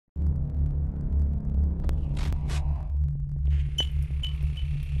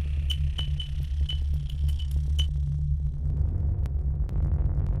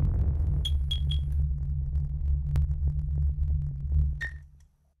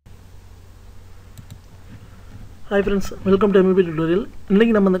Hi friends, welcome to MB tutorial.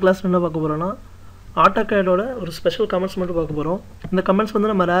 இன்னைக்கு நம்ம இந்த கிளாஸ்ல என்ன பார்க்க போறோம்னா AutoCAD ஓட ஒரு ஸ்பெஷல் கமெண்ட்ஸ் மட்டும் பார்க்க போறோம். இந்த கமெண்ட்ஸ்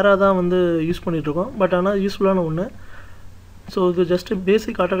வந்து நம்ம ரேரா தான் வந்து யூஸ் பண்ணிட்டு இருக்கோம். பட் ஆனா யூஸ்ஃபுல்லான ஒண்ணு. சோ இது ஜஸ்ட்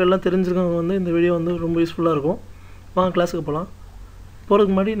பேசிக் AutoCAD எல்லாம் தெரிஞ்சிருக்கவங்க வந்து இந்த வீடியோ வந்து ரொம்ப யூஸ்ஃபுல்லா இருக்கும். வாங்க கிளாஸ்க்கு போலாம்.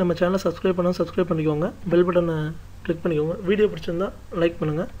 போறதுக்கு முன்னாடி நம்ம சேனலை சப்ஸ்கிரைப் பண்ணிக்கோங்க. பெல் பட்டனை கிளிக் பண்ணிக்கோங்க. வீடியோ பிடிச்சிருந்தா லைக்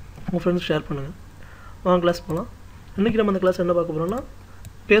பண்ணுங்க. உங்க ஃப்ரெண்ட்ஸ் ஷேர் பண்ணுங்க. வாங்க கிளாஸ் போலாம். இன்னைக்கு நம்ம இந்த கிளாஸ் என்ன பார்க்க போறோம்னா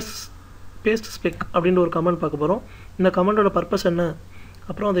PASTESPEC அப்படின்ற ஒரு கமெண்ட் பார்க்க போறோம். இந்த கமெண்டோட பர்பஸ் என்ன,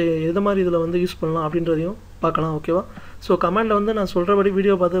 அப்புறம் அது எது மாதிரி இதில் வந்து யூஸ் பண்ணலாம் அப்படின்றதையும் பார்க்கலாம். ஓகேவா? ஸோ கமெண்டில் வந்து நான் சொல்கிறபடி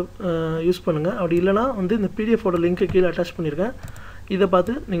வீடியோ பார்த்து யூஸ் பண்ணுங்கள். அப்படி இல்லைனா வந்து இந்த பிடிஎஃபோட லிங்க்கு கீழே அட்டாச் பண்ணியிருக்கேன். இதை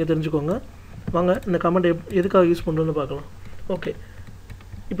பார்த்து நீங்கள் தெரிஞ்சுக்கோங்க. வாங்க இந்த கமெண்ட் எதுக்காக யூஸ் பண்ணுறோன்னு பார்க்கலாம். ஓகே,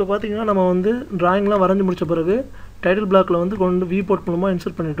 இப்போ பார்த்தீங்கன்னா நம்ம வந்து ட்ராயிங்லாம் வரைஞ்சி முடித்த பிறகு டைட்டில் பிளாக்கில் வந்து கொண்டு விபோர்ட் மூலமாக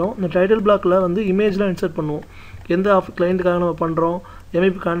இன்சர்ட் பண்ணிட்டோம். இந்த டைட்டில் பிளாக்கில் வந்து இமேஜ்லாம் இன்சர்ட் பண்ணுவோம். எந்த கிளைண்ட்டுக்காக நம்ம பண்ணுறோம்,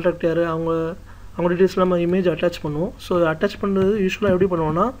 எம்ஐபி கான்ட்ராக்ட் யார், அவங்க டீட்டெயில்ஸ்லாம் நம்ம இமேஜ் அட்டாச் பண்ணுவோம். ஸோ அட்டாச் பண்ணுறது யூஸ்வலாக எப்படி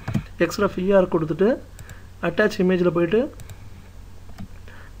பண்ணுவோம்னா எக்ஸ்ட்ரா ஃப்ரீஆர் கொடுத்துட்டு அட்டாச் இமேஜில் போய்ட்டு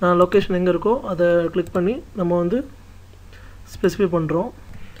நான் லொக்கேஷன் எங்கே இருக்கோ அதை கிளிக் பண்ணி நம்ம வந்து ஸ்பெசிஃபை பண்ணுறோம்.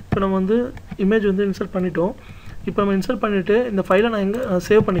 இப்போ நம்ம வந்து இமேஜ் வந்து இன்சர்ட் பண்ணிட்டோம். இப்போ நம்ம இன்சர்ட் பண்ணிவிட்டு இந்த ஃபைலை நான் எங்கே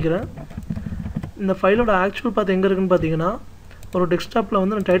சேவ் பண்ணிக்கிறேன். இந்த ஃபைலோட ஆக்சுவல் பார்த்து எங்கே இருக்குன்னு பார்த்தீங்கன்னா ஒரு டெஸ்க்டாப்பில்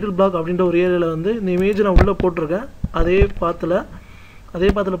வந்து நான் டைட்டில் பிளாக் அப்படின்ற ஒரு ஏரியாவில் வந்து இந்த இமேஜ் நான் உள்ளே போட்டிருக்கேன். அதே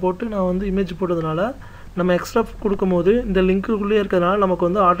பாத்தில் போட்டு நான் வந்து இமேஜ் போட்டதுனால நம்ம எக்ஸ்ட்ரா கொடுக்கும்போது இந்த லிங்க்குள்ளே இருக்கிறதுனால நமக்கு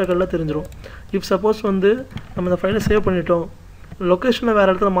வந்து ஆட்டோகேடில் தெரிஞ்சிடும். இஃப் சப்போஸ் வந்து நம்ம இந்த ஃபைலை சேவ் பண்ணிட்டோம், லொக்கேஷனை வேறு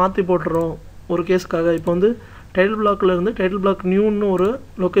இடத்துல மாற்றி போட்டுறோம் ஒரு கேஸுக்காக. இப்போ வந்து டைட்டில் பிளாக்கில் இருந்து டைட்டில் பிளாக் நியூன்னு ஒரு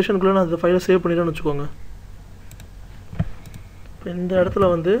லொக்கேஷனுக்குள்ளே நான் அந்த ஃபைலை சேவ் பண்ணிட்டேன்னு வச்சுக்கோங்க. இப்போ இந்த இடத்துல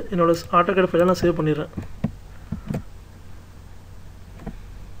வந்து என்னோடய AutoCAD ஃபைலை நான் சேவ் பண்ணிடுறேன்.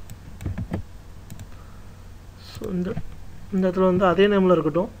 ஸோ இந்த இடத்துல வந்து அதே நேமில்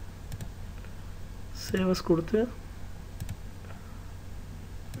இருக்கட்டும். சேவஸ் கொடுத்து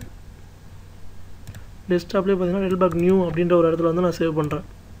டெஸ்க்டாப்லேயே பார்த்தீங்கன்னா டைட்டில் பிளாக் நியூ அப்படின்ற ஒரு இடத்துல வந்து நான் சேவ் பண்ணுறேன்.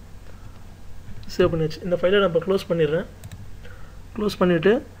 சேவ் பண்ணியாச்சு. இந்த ஃபைலை நான் இப்போ க்ளோஸ் பண்ணிடுறேன். க்ளோஸ்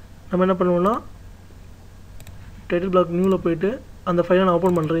பண்ணிவிட்டு நம்ம என்ன பண்ணுவோம்னா டைட்டில் பிளாக் நியூவில் போயிட்டு அந்த ஃபைலை நான்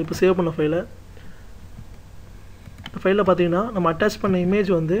ஓப்பன் பண்ணுறேன். இப்போ சேவ் பண்ண ஃபைலை பார்த்தீங்கன்னா நம்ம அட்டாச் பண்ண இமேஜ்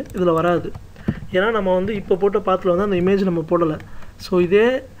வந்து இதில் வராது. ஏன்னா நம்ம வந்து இப்போ போட்ட பாத்தில் வந்து அந்த இமேஜ் நம்ம போடலை. ஸோ இதே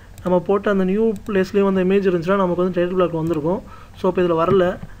நம்ம போட்ட அந்த நியூ பிளேஸ்லேயும் வந்து இமேஜ் இருந்துச்சுன்னா நமக்கு வந்து டைட்டில் பிளாக் வந்திருக்கும். ஸோ இப்போ இதில் வரல.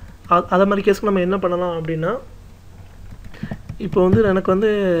 அதை மாதிரி கேஸ்க்கு நம்ம என்ன பண்ணலாம் அப்படின்னா, இப்போ வந்து எனக்கு வந்து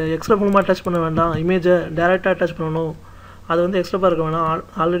எக்ஸ்ட்ரா மூலமாக அட்டாச் பண்ண வேண்டாம், இமேஜை டேரெக்டாக அட்டாச் பண்ணணும், அது வந்து எக்ஸ்ட்ராவாக இருக்க வேணாம்,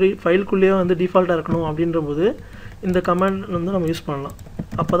 ஆல்ரெடி ஃபைலுக்குள்ளேயே வந்து டிஃபால்ட்டாக இருக்கணும் அப்படின்றபோது இந்த கமெண்ட் வந்து நம்ம யூஸ் பண்ணலாம்.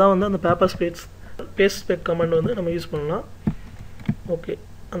 அப்போ தான் வந்து அந்த PASTESPEC கமெண்ட் வந்து நம்ம யூஸ் பண்ணலாம். ஓகே,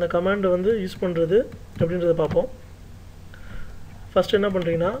 அந்த கமாண்டை வந்து யூஸ் பண்ணுறது அப்படின்றத பார்ப்போம். ஃபஸ்ட்டு என்ன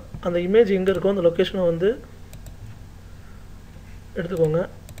பண்ணுறீங்கன்னா அந்த இமேஜ் எங்கே இருக்கோ அந்த லொக்கேஷனை வந்து எடுத்துக்கோங்க.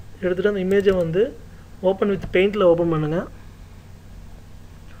 எடுத்துகிட்டு அந்த இமேஜை வந்து ஓப்பன் வித் பெயிண்டில் ஓப்பன் பண்ணுங்கள்.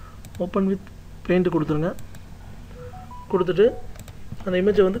 ஓப்பன் வித் பெயிண்ட் கொடுத்துருங்க. கொடுத்துட்டு அந்த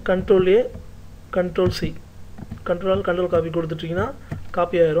இமேஜை வந்து Ctrl+A Ctrl+C கண்ட்ரோல் காப்பி கொடுத்துட்டிங்கன்னா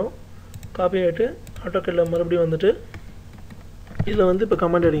காப்பி ஆகிரும். காப்பி ஆகிட்டு AutoCADல மறுபடியும் வந்துட்டு இதில் வந்து இப்போ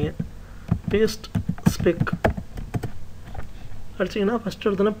கமெண்ட் அடிங்க. PASTESPEC அடிச்சிங்கன்னா ஃபஸ்ட்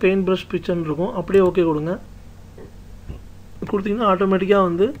எடுத்தோன்னா பெயிண்ட் ப்ரஷ் பிக்சர்னு இருக்கும். அப்படியே ஓகே கொடுங்க. கொடுத்தீங்கன்னா ஆட்டோமேட்டிக்காக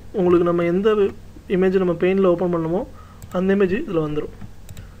வந்து உங்களுக்கு நம்ம எந்த இமேஜ் நம்ம பெயிண்டில் ஓப்பன் பண்ணமோ அந்த இமேஜ் இதில் வந்துடும்.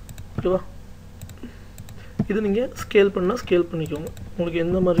 ஓகேவா? இது நீங்கள் ஸ்கேல் பண்ணால் ஸ்கேல் பண்ணிக்கோங்க. உங்களுக்கு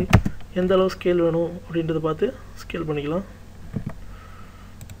எந்த அளவு ஸ்கேல் வேணும் அப்படின்றத பார்த்து ஸ்கேல் பண்ணிக்கலாம்.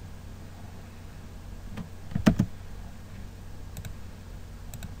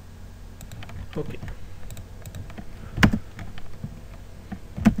 ஓகே,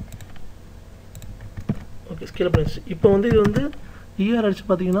 ஸ்கேல் பண்ணிடுச்சு. இப்போ வந்து இது வந்து ER அடிச்சு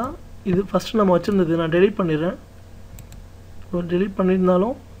பார்த்தீங்கன்னா இது ஃபஸ்ட்டு நம்ம வச்சுருந்தது நான் டெலீட் பண்ணிடுறேன். டெலீட்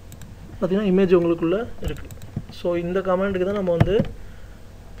பண்ணியிருந்தாலும் பார்த்தீங்கன்னா இமேஜ் உங்களுக்குள்ளே இருக்குது. ஸோ இந்த கமெண்ட்டுக்கு தான் நம்ம வந்து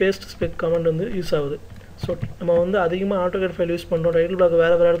PASTESPEC கமெண்ட் வந்து யூஸ் ஆகுது. ஸோ நம்ம வந்து அதிகமாக AutoCAD ஃபைல் யூஸ் பண்ணுறோம், டைட்டில் பிளாக்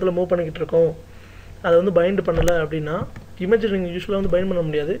வேறு இடத்துல மூவ் பண்ணிக்கிட்டு இருக்கோம், அதை வந்து பைண்ட் பண்ணலை அப்படின்னா இமேஜ் நீங்கள் யூஸ்வலாக வந்து பைண்ட் பண்ண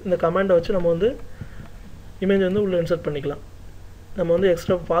முடியாது. இந்த கமெண்டை வச்சு நம்ம வந்து இமேஜ் வந்து உள்ளே இன்சர்ட் பண்ணிக்கலாம். நம்ம வந்து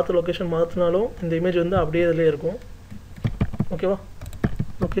எக்ஸ்ட்ரா பார்த்து லொக்கேஷன் மாற்றினாலும் இந்த இமேஜ் வந்து அப்படியே இதிலே இருக்கும். ஓகேவா?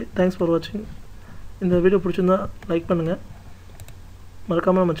 ஓகே, தேங்க்ஸ் ஃபார் வாட்சிங். இந்த வீடியோ பிடிச்சிருந்தா லைக் பண்ணுங்கள்.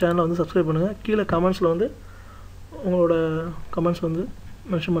 மறக்காமல் நம்ம சேனலை வந்து சப்ஸ்கிரைப் பண்ணுங்கள். கீழே கமெண்ட்ஸில் வந்து உங்களோட கமெண்ட்ஸ் வந்து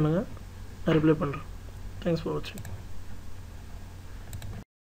மென்ஷன் பண்ணுங்கள். நான் ரிப்ளை பண்ணுறேன். தேங்க்ஸ் ஃபார் வாட்சிங்.